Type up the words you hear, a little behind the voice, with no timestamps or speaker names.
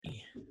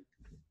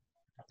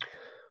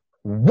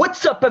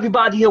What's up,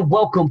 everybody, and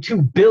welcome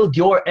to Build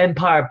Your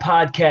Empire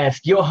podcast.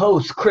 Your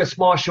host, Chris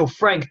Marshall,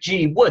 Frank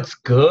G. What's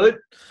good?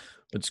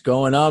 What's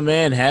going on,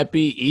 man?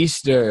 Happy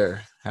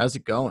Easter. How's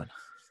it going?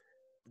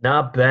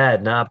 Not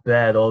bad, not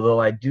bad.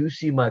 Although I do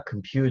see my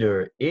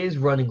computer is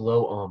running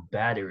low on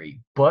battery,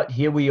 but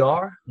here we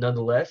are.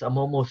 Nonetheless, I'm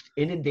almost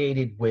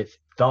inundated with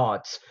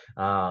thoughts.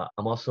 I'm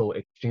also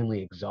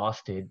extremely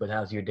exhausted. But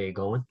how's your day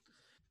going?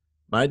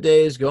 My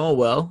day is going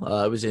well.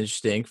 It was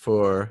interesting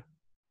for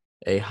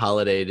a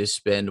holiday to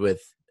spend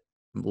with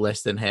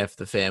less than half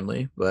the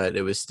family, but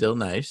it was still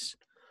nice.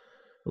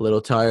 A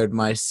little tired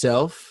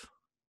myself,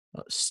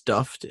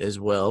 stuffed as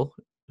well.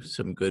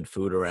 Some good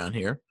food around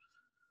here.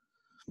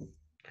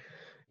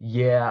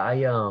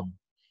 Yeah,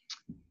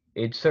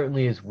 it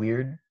certainly is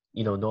weird.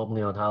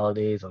 Normally on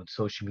holidays on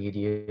social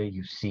media,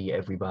 you see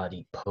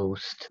everybody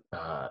post,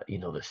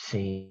 the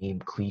same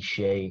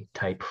cliche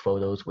type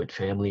photos with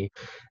family,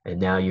 and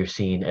now you're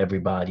seeing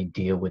everybody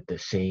deal with the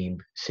same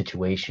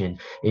situation.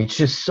 It's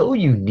just so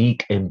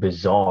unique and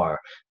bizarre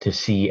to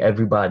see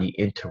everybody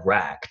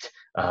interact,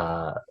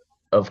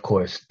 of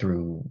course,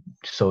 through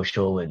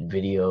social and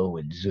video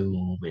and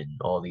Zoom and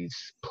all these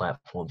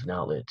platforms and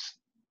outlets.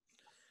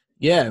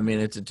 Yeah, I mean,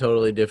 it's a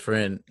totally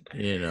different,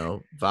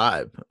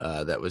 vibe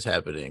that was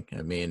happening.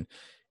 I mean,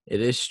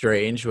 it is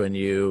strange when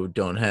you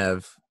don't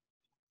have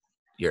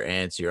your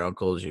aunts, your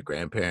uncles, your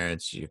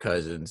grandparents, your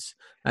cousins.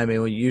 I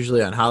mean,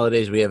 usually on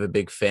holidays we have a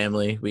big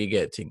family. We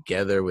get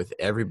together with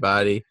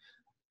everybody.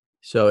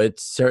 So it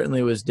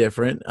certainly was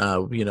different.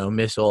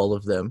 Miss all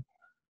of them,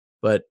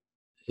 but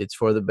it's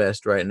for the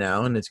best right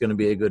now, and it's going to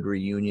be a good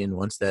reunion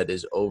once that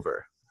is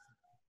over.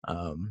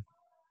 Um,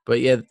 but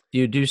yeah,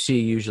 you do see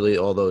usually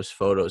all those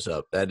photos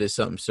up. That is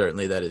something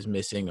certainly that is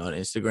missing on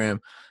Instagram.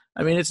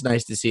 I mean, it's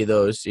nice to see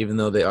those, even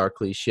though they are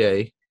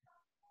cliche,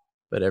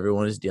 but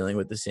everyone is dealing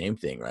with the same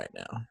thing right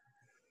now.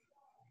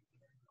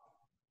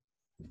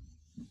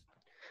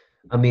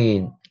 I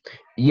mean,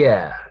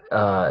 yeah.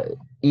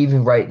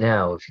 Even right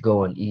now, if you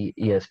go on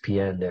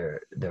ESPN,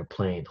 they're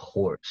playing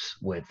horse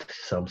with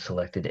some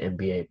selected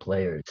NBA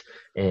players,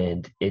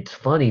 and it's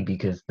funny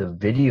because the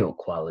video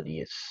quality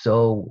is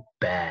so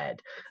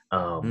bad.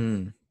 Um,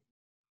 Mm.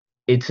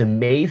 it's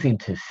amazing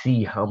to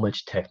see how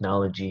much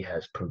technology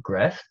has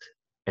progressed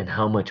and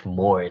how much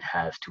more it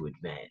has to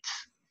advance.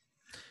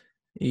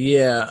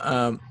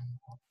 Yeah,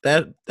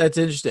 that's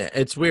interesting.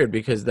 It's weird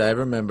because I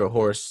remember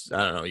horse, I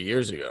don't know,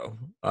 years ago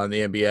on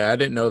the NBA. I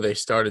didn't know they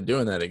started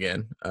doing that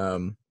again.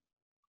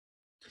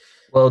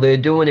 Well, they're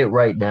doing it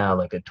right now,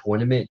 like a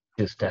tournament,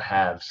 just to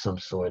have some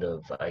sort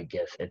of, I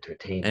guess,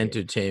 entertainment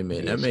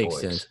Entertainment. via That makes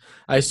sense. sports.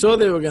 I saw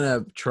they were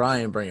gonna try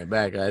and bring it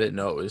back. I didn't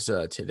know it was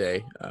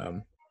today,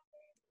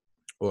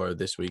 or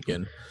this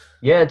weekend.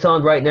 Yeah, it's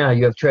on right now.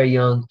 You have Trey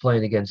Young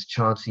playing against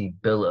Chauncey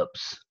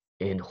Billups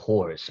in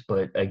horse,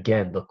 but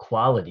again, the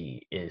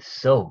quality is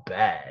so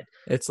bad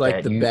It's like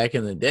that the back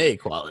in the day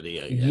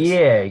quality, I guess.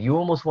 yeah, you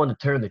almost want to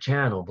turn the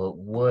channel, but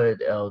what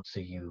else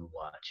are you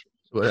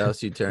What watching?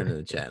 else you turning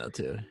the channel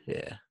to?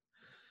 Yeah,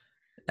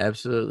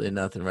 absolutely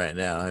nothing right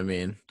now. I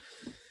mean,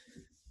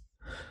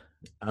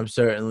 I'm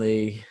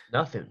certainly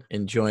Nothing.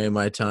 enjoying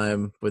my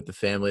time with the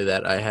family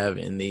that I have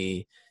in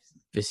the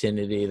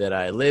vicinity that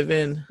I live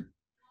in.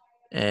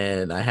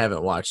 And I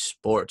haven't watched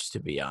sports, to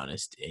be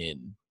honest,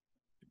 in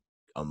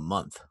a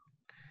month.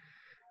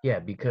 Yeah,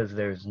 because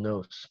there's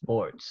no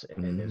sports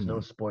and there's no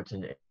Hmm. sports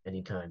in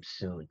anytime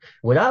soon.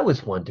 What I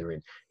was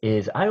wondering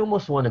is I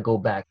almost want to go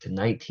back to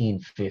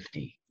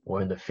 1950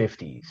 or in the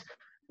 50s.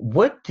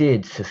 What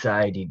did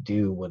society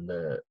do when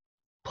the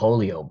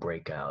polio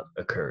breakout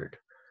occurred?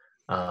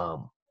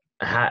 Um,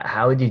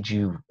 how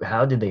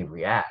did they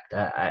react?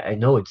 I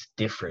know it's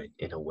different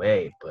in a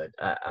way, but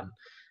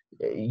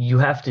you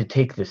have to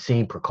take the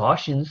same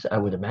precautions, I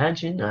would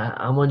imagine.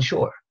 I'm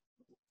unsure.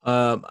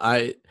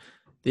 I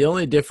the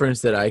only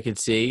difference that I could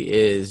see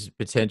is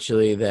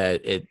potentially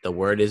that the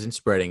word isn't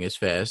spreading as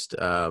fast.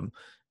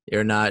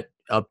 You're not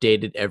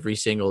updated every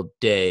single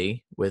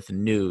day with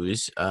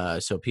news,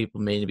 so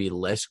people may be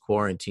less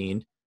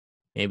quarantined.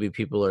 Maybe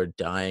people are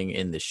dying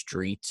in the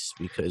streets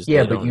because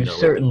Yeah, they but don't you know what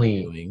they're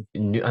certainly doing.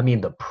 knew, I mean,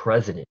 the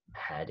president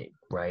had it,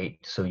 right?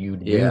 So you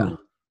Yeah. knew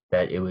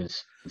that it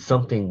was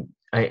something,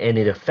 and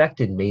it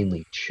affected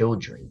mainly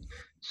children.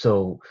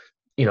 So,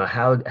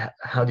 how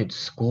did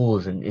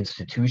schools and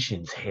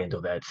institutions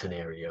handle that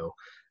scenario?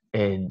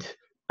 And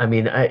I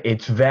mean,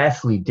 it's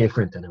vastly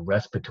different than a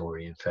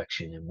respiratory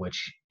infection in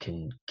which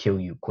can kill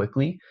you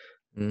quickly.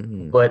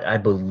 Hmm. But I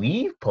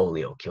believe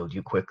polio killed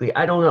you quickly.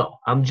 I don't know.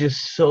 I'm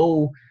just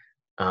so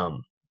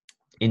um,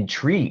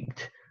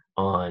 intrigued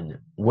on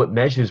what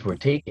measures were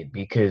taken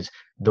because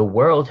the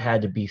world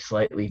had to be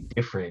slightly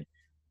different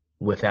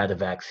without a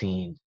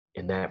vaccine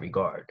in that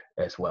regard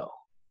as well.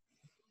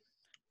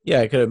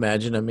 Yeah, I could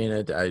imagine. I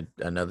mean,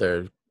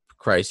 another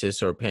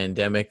crisis or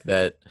pandemic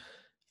that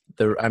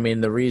the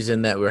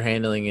reason that we're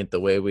handling it the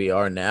way we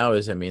are now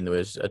is, I mean, there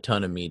was a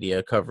ton of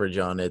media coverage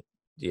on it.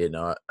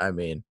 I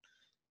mean,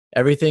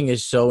 everything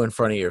is so in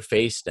front of your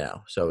face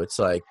now. So it's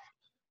like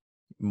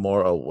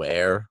more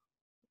aware.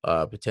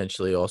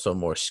 potentially also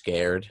more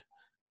scared.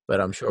 But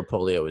I'm sure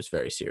polio is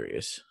very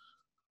serious.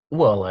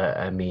 Well,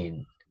 I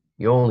mean,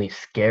 you're only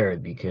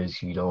scared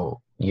because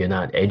you're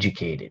not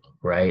educated,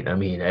 right? I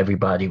mean,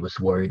 everybody was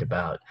worried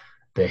about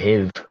the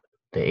HIV,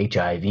 the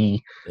HIV,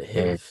 The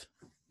and HIV.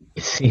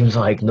 it seems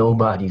like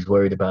nobody's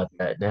worried about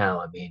that now.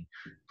 I mean,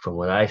 from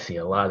what I see,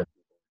 a lot of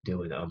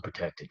people doing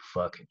unprotected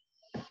fucking.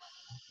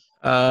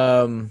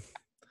 Um,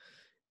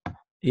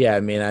 yeah, I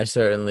mean, I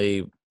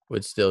certainly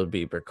would still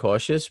be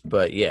precautious,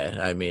 but yeah,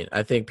 I mean,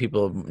 I think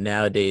people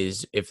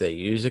nowadays, if they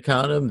use a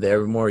condom,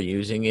 they're more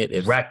using it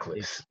if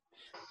Reckless.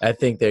 I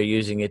think they're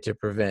using it to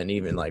prevent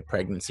even like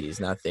pregnancies,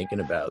 not thinking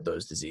about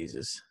those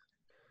diseases.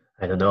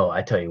 I don't know.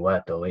 I tell you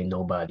what, though, ain't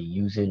nobody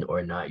using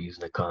or not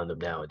using a condom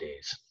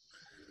nowadays.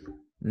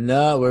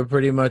 No, we're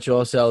pretty much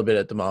all celibate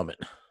at the moment.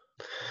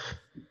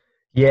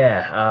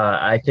 Yeah,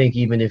 I think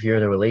even if you're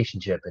in a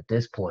relationship at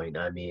this point,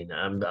 I mean,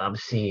 I'm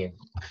seeing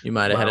You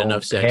might have my had enough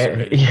own sex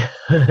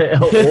parent,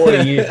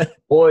 already.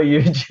 or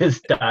you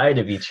just died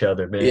of each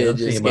other, man. Yeah, I'm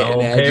just seeing my getting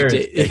own parents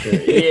agitated.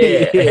 bicker.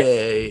 Yeah,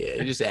 Yeah,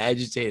 yeah, just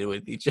agitated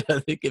with each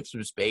other. Give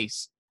some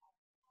space.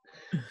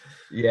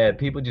 yeah.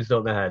 People just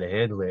don't know how to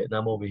handle it, and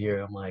I'm over here.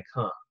 I'm like,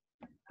 huh?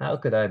 How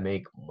could I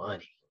make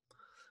money?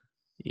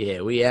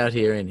 Yeah, we out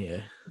here in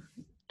here.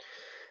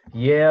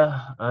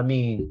 Yeah, I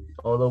mean,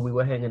 although we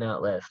were hanging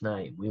out last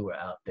night, we were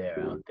out there,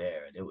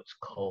 and it was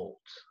cold.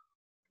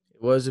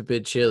 It was a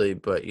bit chilly,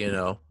 but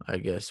I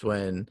guess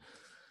when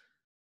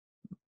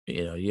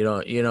you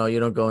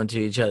don't go into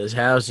each other's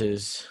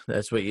houses,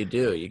 that's what you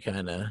do. You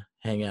kind of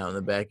hang out in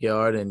the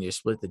backyard and you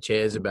split the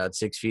chairs about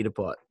 6 feet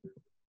apart.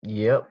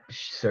 Yep,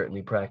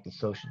 certainly practice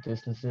social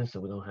distancing so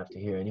we don't have to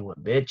hear anyone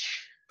bitch,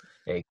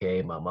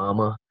 aka my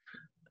mama.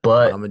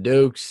 But Mama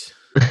Dukes.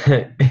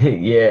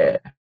 yeah,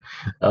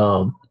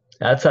 um,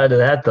 outside of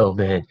that though,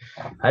 man,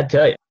 I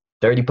tell you,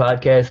 30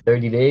 podcasts,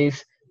 30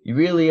 days, you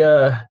really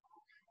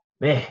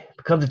man,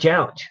 becomes a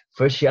challenge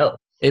for sure.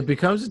 It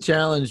becomes a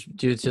challenge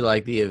due to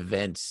like the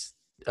events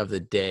of the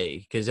day,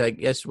 because I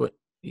guess what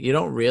you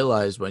don't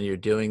realize when you're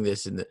doing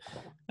this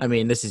I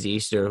mean, this is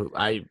Easter.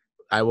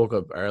 I woke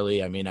up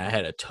early. I mean, I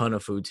had a ton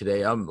of food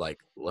today. I'm like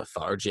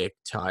lethargic,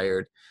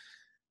 tired.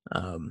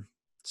 Um,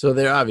 so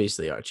there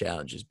obviously are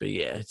challenges, but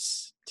yeah,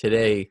 it's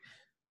today.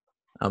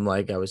 I'm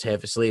like I was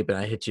half asleep and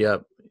I hit you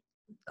up.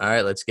 All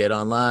right, let's get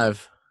on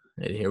live,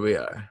 and here we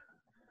are.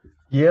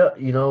 Yeah,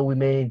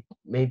 we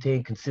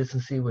maintain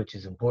consistency, which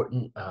is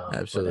important. But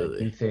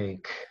Absolutely.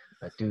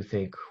 I do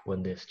think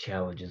when this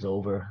challenge is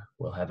over,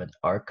 we'll have an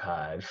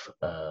archive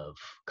of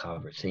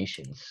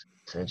conversations,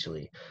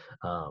 essentially.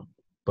 Um,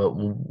 but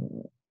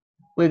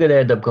we're gonna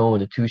end up going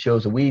to 2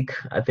 shows a week.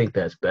 I think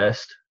that's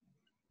best.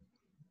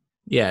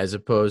 Yeah, as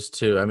opposed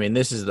to, I mean,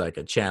 this is like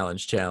a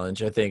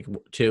challenge. I think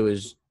two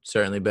is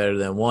certainly better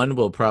than one.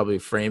 We'll probably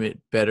frame it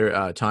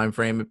better, time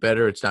frame it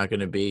better. It's not going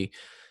to be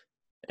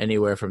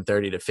anywhere from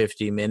 30 to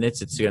 50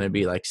 minutes. It's going to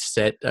be like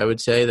set, I would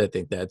say. I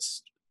think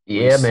that's,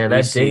 Yeah, man, we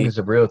that ding see, is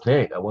a real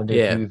thing. I wonder if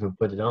yeah, you even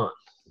put it on.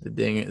 the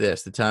ding,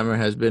 yes, the timer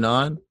has been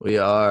on. We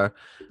are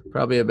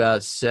probably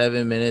about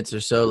 7 minutes or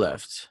so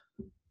left.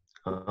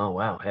 Oh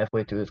wow,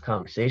 halfway through this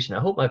conversation. I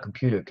hope my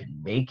computer can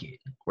make it.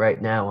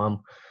 Right now, I'm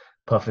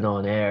puffing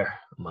on air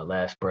on my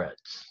last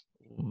breaths.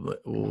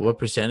 What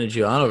percentage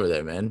you on over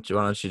there, man?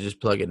 Why don't you just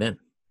plug it in?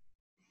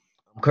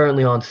 I'm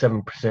currently on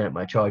 7%.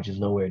 My charge is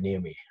nowhere near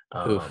me.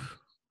 Oof.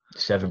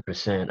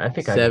 7%. I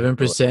think I can handle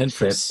 7%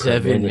 for 1% per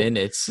 7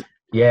 minutes.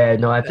 Yeah,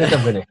 no, I think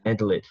I'm gonna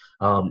handle it.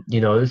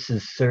 This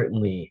is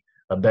certainly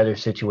a better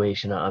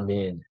situation I'm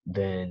in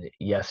than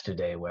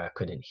yesterday where I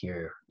couldn't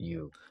hear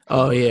you for Oh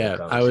most of the yeah,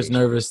 I was conversation.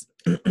 nervous.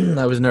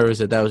 I was nervous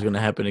that was going to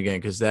happen again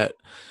because that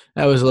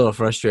was a little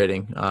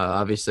frustrating.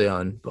 Obviously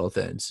on both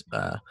ends.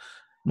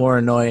 More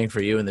annoying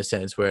for you in the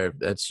sense where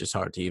that's just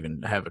hard to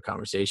even have a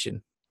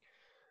conversation.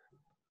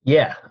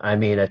 Yeah, I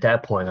mean, at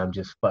that point, I'm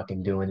just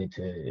fucking doing it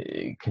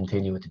to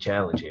continue with the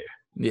challenge here.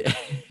 Yeah.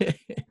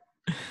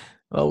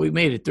 Well, we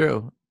made it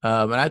through,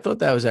 and I thought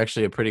that was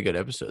actually a pretty good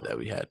episode that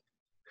we had.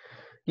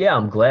 Yeah,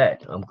 I'm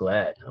glad. I'm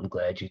glad. I'm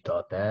glad you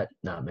thought that.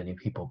 Not many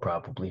people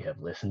probably have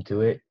listened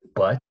to it,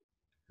 but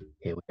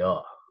here we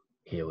are.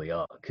 Here we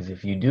are. Because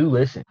if you do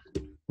listen,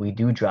 we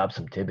do drop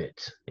some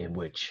tidbits in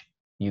which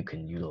you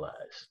can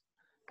utilize.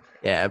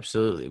 Yeah,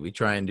 absolutely. We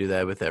try and do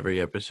that with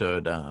every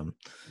episode.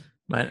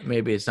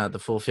 Maybe it's not the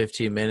full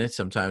 15 minutes.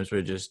 Sometimes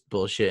we're just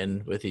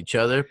bullshitting with each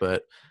other,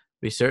 but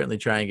we certainly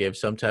try and give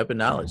some type of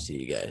knowledge to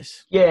you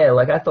guys. Yeah,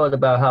 like I thought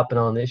about hopping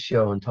on this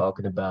show and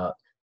talking about,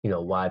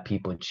 why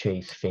people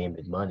chase fame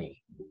and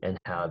money and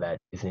how that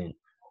isn't,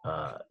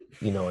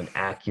 an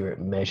accurate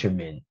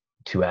measurement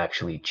to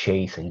actually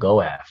chase and go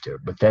after.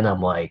 But then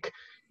I'm like,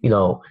 you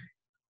know,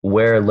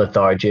 we're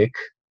lethargic.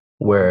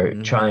 We're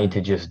trying Mm-hmm.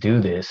 to just do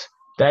this.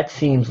 That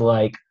seems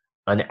like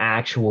an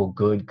actual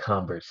good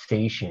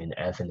conversation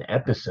as an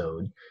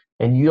episode,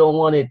 and you don't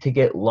want it to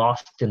get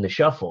lost in the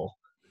shuffle.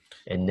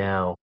 And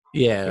now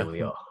here Yeah,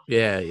 we are.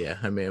 yeah.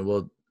 I mean,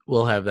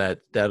 we'll have that.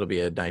 That'll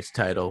be a nice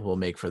title we'll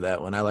make for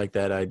that one. I like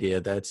that idea.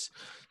 That's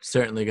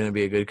certainly going to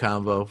be a good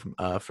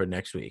convo for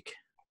next week.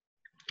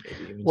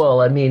 Maybe.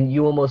 Well, I mean,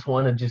 you almost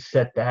want to just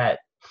set that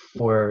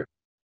for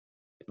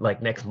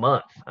like next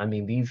month. I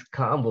mean, these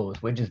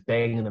combos, we're just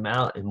banging them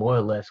out, and more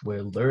or less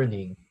we're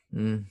learning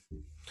how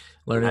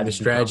Learning the to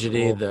be strategy,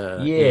 comfortable.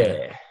 the yeah.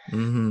 Yeah.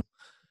 hmm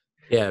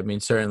Yeah, I mean,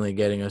 certainly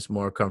getting us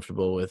more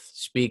comfortable with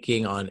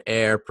speaking on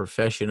air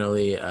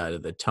professionally,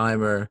 the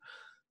timer.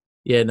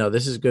 Yeah, no,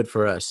 this is good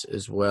for us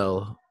as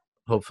well.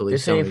 Hopefully,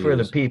 This some ain't of for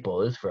you. the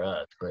people, it's for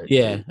us. But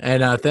Yeah,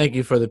 and thank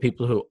you for the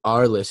people who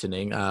are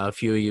listening. A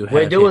few of you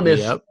we're have hit doing me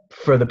this up.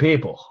 for the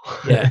people.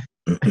 Yeah,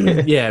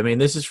 yeah. I mean,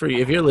 this is for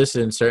you. If you're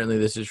listening, certainly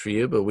this is for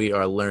you. But we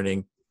are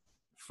learning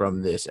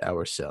from this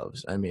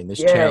ourselves. I mean, this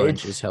Yeah,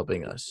 challenge is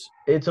helping us.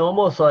 it's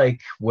almost like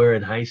we're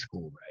in high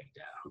school right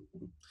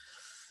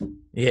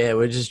Yeah,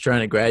 we're just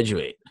trying to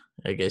graduate.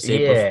 I guess now.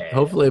 April. Yeah.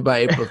 Hopefully by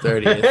April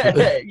 30th,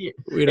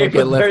 we don't get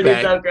April left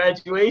 30th back. our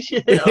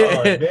graduation.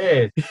 Oh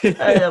man.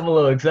 I'm a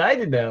little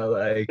excited now.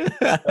 Like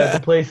I have to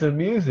play some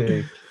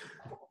music.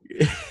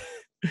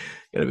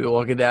 Gonna be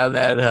walking down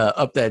that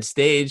up that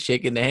stage,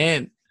 shaking the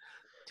hand,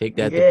 take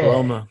that Yeah.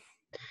 diploma.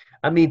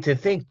 I mean to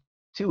think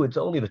too, it's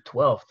only the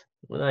 12th.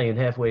 We're not even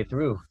halfway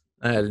through.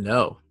 I don't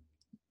know.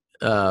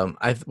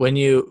 When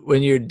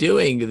you're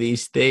doing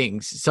these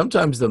things,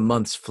 sometimes the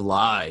months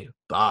fly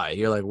by.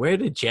 You're like, where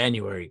did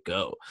January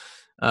go?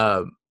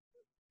 Um,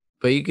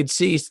 but you could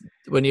see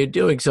when you're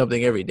doing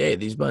something every day,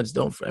 these months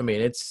don't. I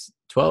mean, it's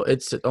 12.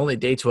 It's only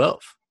day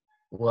 12.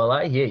 Well,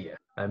 I hear you.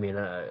 I mean,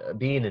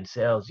 being in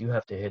sales, you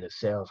have to hit a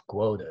sales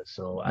quota.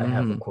 So I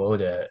have a hmm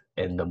quota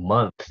in the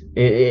month.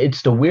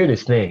 It's the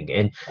weirdest thing.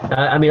 And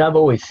I mean,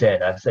 I've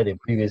said in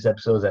previous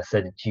episodes, I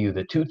said it to you,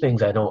 the two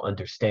things I don't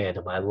understand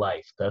in my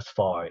life thus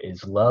far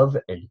is love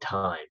and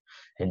time.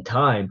 And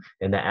time,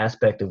 in the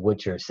aspect of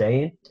what you're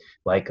saying,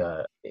 like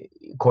a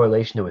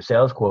correlation to a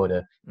sales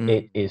quota, mm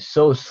it is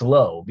so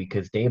slow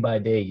because day by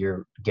day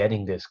you're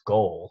getting this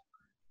goal.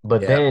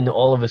 But Yeah, then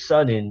all of a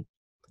sudden,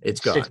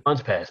 it's 6 gone.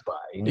 months pass by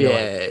and you're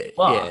like, Yeah,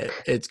 yeah,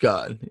 fuck, it's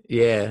gone.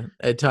 Yeah,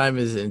 time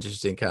is an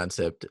interesting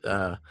concept.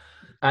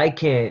 I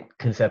can't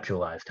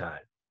conceptualize time.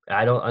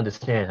 I don't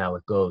understand how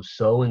it goes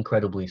so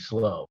incredibly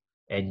slow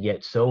and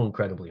yet so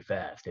incredibly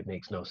fast. It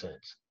makes no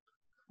sense.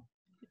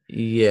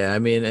 Yeah, I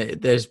mean,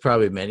 there's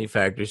probably many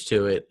factors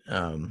to it.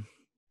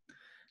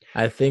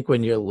 I think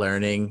when you're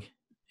learning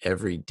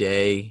every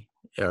day,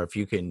 or if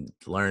you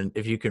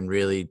can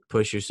really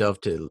push yourself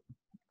to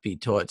be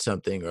taught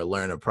something or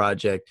learn a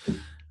project,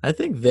 I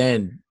think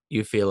then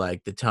you feel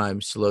like the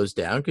time slows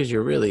down because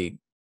you're really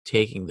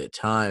taking the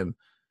time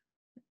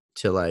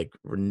to like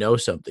know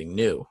something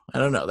new. I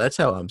don't know. That's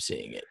how I'm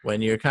seeing it.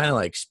 When you're kind of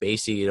like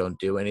spacey, you don't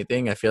do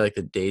anything. I feel like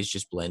the days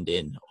just blend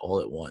in all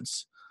at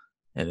once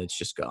and it's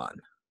just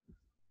gone.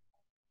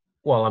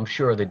 Well, I'm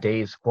sure the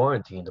days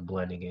quarantined are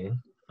blending in.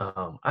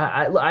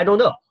 I don't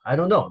know. I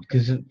don't know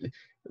because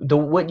the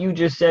what you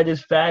just said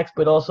is facts,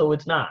 but also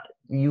it's not.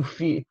 You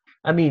feel.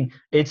 I mean,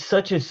 it's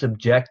such a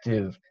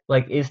subjective.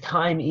 Like, is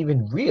time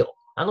even real?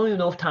 I don't even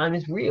know if time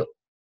is real.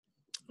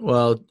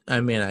 Well,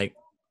 I mean,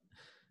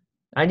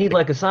 I need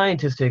like a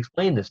scientist to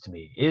explain this to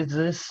me. Is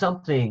this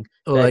something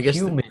well, I that guess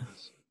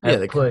humans yeah,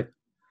 have put?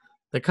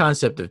 the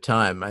concept of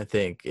time, I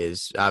think,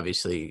 is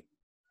obviously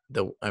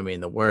the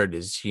word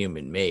is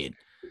human made.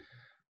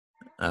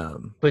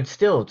 But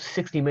still,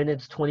 60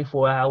 minutes,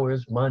 24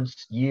 hours,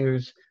 months,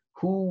 years.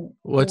 Who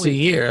What's a is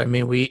year? I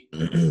mean,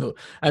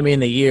 I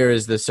mean, a year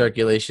is the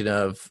circulation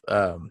of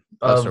us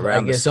of I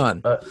around the guess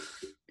sun.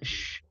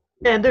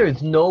 and there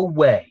is no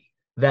way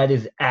that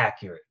is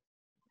accurate.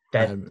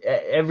 That Um,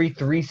 every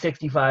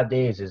 365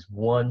 days is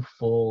one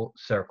full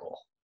circle.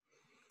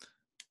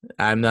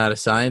 I'm not a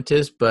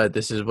scientist, but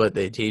this is what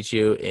they teach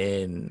you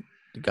in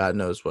God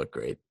knows what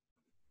grade.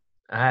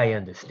 I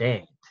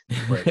understand,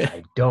 but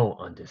I don't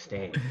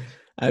understand.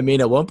 I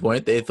mean, at one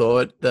point they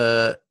thought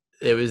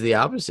it was the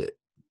opposite.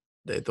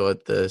 They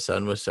thought the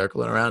sun was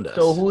circling around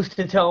So us. who's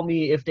to tell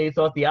me if they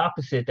thought the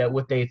opposite that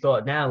what they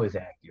thought now is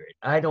accurate?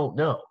 I don't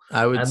know.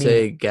 I I would mean,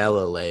 say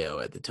Galileo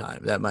at the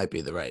time. That might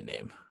be the right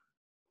name.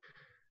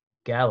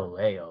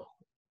 Galileo,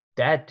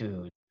 that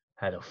dude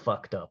had a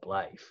fucked up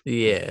life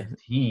Yeah,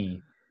 because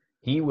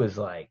he was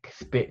like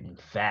spitting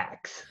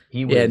facts.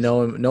 He yeah. was No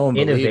one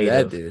believed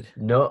that innovative. dude.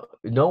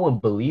 No one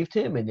believed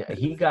him, and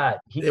he They got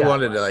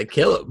wanted to like like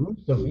kill him.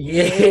 crucified.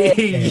 Yeah,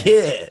 Yeah.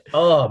 yeah.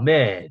 Oh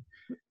man.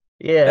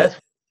 Yeah, Uh, that's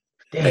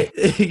damn.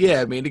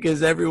 yeah, I mean,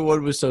 because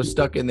everyone was so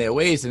stuck in their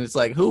ways, and it's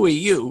like, who are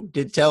you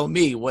to tell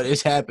me what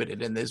is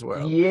happening in this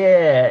world?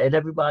 Yeah, and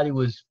everybody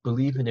was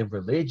believing in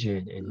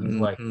religion, and he's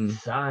like hmm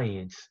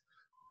science.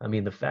 I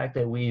mean, the fact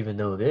that we even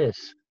know this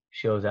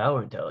shows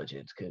our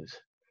intelligence, because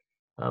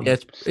Yeah, I'm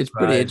it's pretty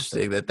surprised.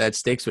 interesting that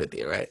sticks with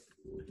you, right?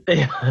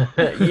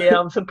 Yeah,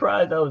 I'm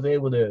surprised I was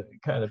able to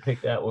kind of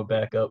pick that one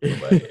back up from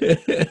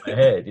my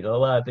head. You know, a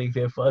lot of things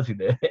get fuzzy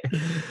there.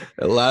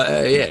 A lot,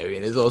 yeah. I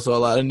mean, there's also a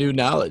lot of new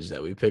knowledge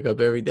that we pick up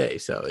every day.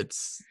 So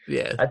it's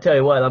yeah. I tell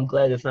you what, I'm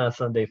glad it's not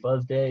Sunday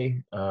Fuzz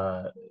Day.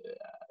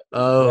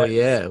 Oh That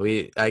yeah,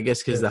 I guess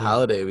because the because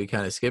holiday we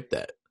kind of skipped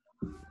that.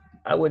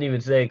 I wouldn't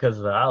even say because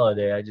of the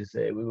holiday. I just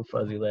say we were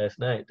fuzzy last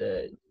night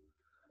that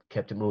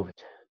kept it moving.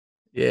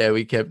 Yeah,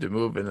 we kept it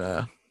moving.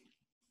 I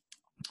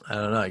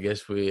don't know. I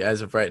guess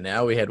as of right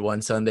now, we had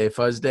one Sunday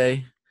Fuzz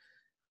Day.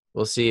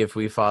 We'll see if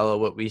we follow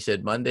what we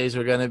said Mondays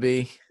were going to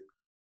be.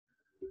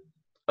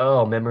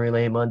 Oh, Memory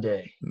Lane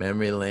Monday.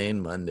 Memory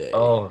Lane Monday.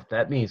 Oh,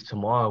 that means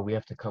tomorrow we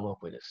have to come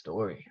up with a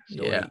story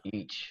Yeah.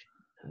 each,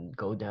 and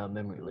go down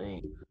memory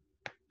lane.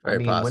 I Very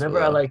mean, possible.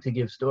 whenever I like to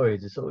give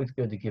stories, it's always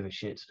good to give a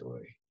shit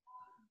story.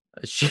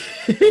 A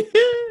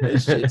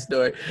shit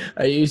story.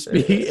 Are you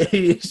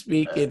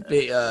speaking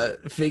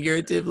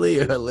figuratively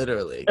or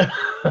literally?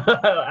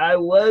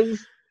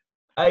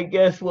 I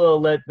guess we'll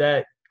let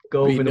that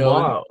go Be for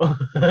known.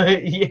 tomorrow.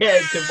 Yeah,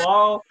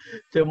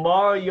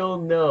 tomorrow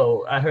you'll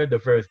know. I heard the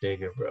first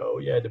dinger, bro.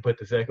 You had to put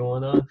the second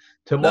one on. No,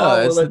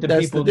 Tomorrow we'll let the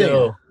that's the people thing.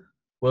 know.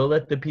 We'll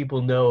let the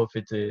people know if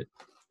it's a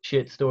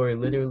shit story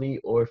literally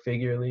or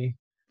figuratively.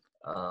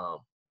 Um,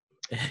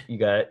 you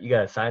got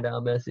a sign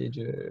down message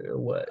or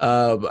what?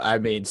 I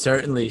mean,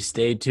 certainly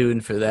stay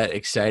tuned for that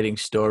exciting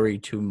story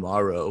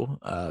tomorrow.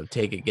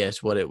 Take a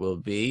guess what it will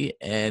be.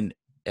 And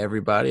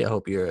everybody, I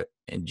hope you're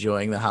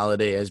enjoying the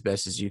holiday as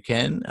best as you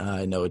can.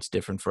 I know it's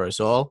different for us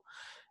all.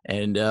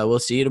 And we'll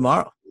see you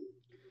tomorrow.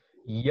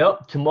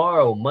 Yup,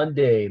 tomorrow,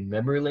 Monday,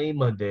 Memory Lane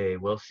Monday.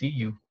 We'll see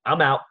you.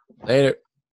 I'm out. Later.